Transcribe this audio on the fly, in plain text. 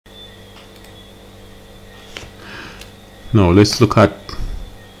Now let's look at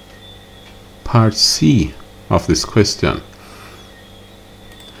part C of this question.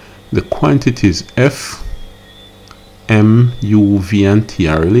 The quantities F, M, U, V, and T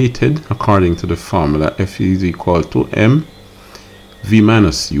are related according to the formula F is equal to M, V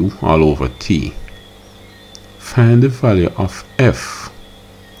minus U all over T. Find the value of F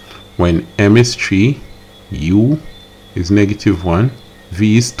when M is 3, U is -1,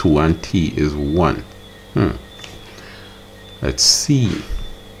 V is 2, and T is 1. Let's see.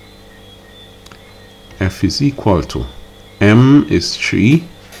 F is equal to M is 3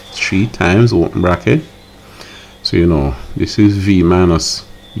 times open bracket. So you know this is V minus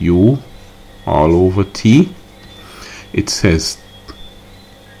U all over T. It says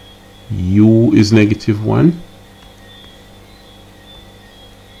U is -1.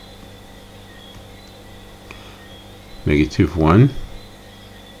 -1.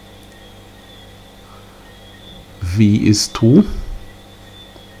 V is 2.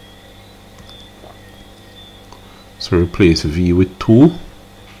 So replace V with 2.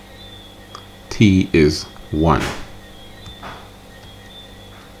 T is 1.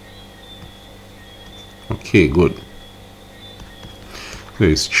 Okay, good. So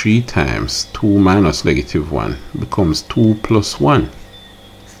it's 3 times 2 minus -1 becomes 2 plus 1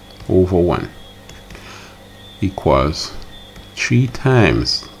 over 1 equals 3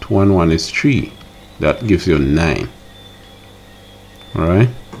 times 2 and 1 is 3. That gives you 9. Alright.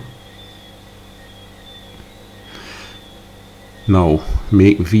 Now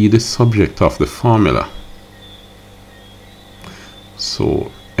make V the subject of the formula.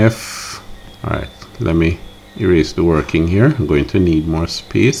 So F, alright, let me erase the working here. I'm going to need more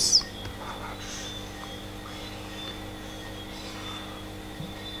space.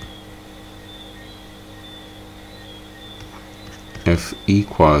 F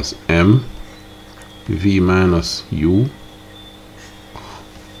equals M, V minus U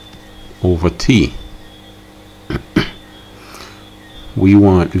over T. We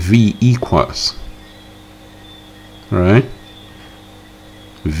want V equals, right?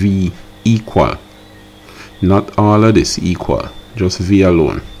 V equal, not all of this equal, just V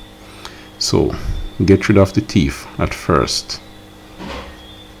alone. So get rid of the T at first.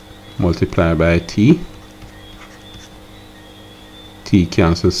 Multiply by T. T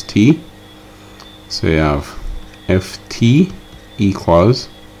cancels T. So you have Ft equals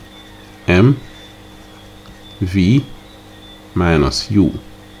M V minus U.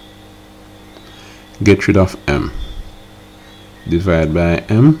 Get rid of M. Divide by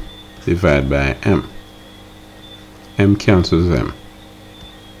M. Divide by M. M cancels M.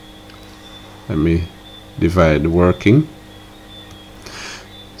 Let me divide the working.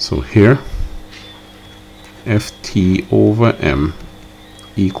 So here Ft over M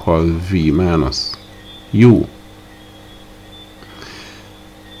equals V minus U.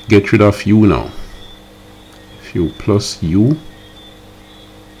 Get rid of U now. If U plus U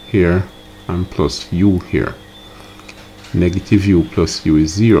here and plus U here. Negative U plus U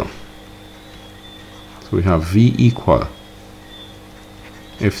is 0. So we have V equal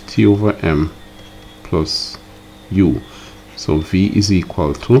Ft over M plus U. So V is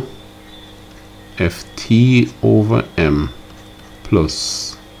equal to Ft over M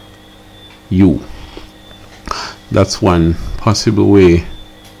plus U. That's one possible way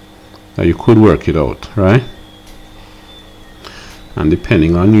that you could work it out, right? And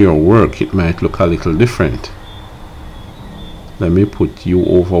depending on your work, it might look a little different. Let me put U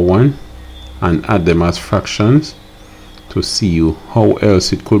over 1 and add them as fractions to see how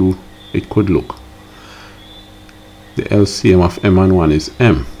else it could look. The LCM of M and 1 is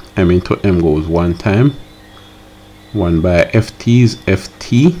M. M into M goes 1 time. 1 by Ft is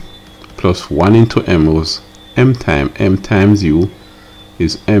Ft plus 1 into M goes M time. M times U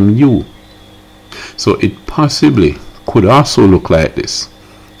is Mu. So it possibly could also look like this.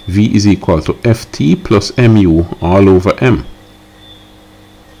 V is equal to Ft plus Mu all over M.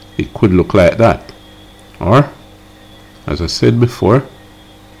 It could look like that. Or, as I said before,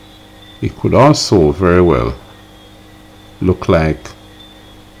 it could also very well look like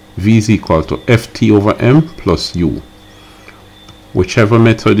V is equal to Ft over M plus U. Whichever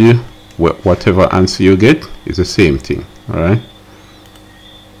method whatever answer you get is the same thing. Alright.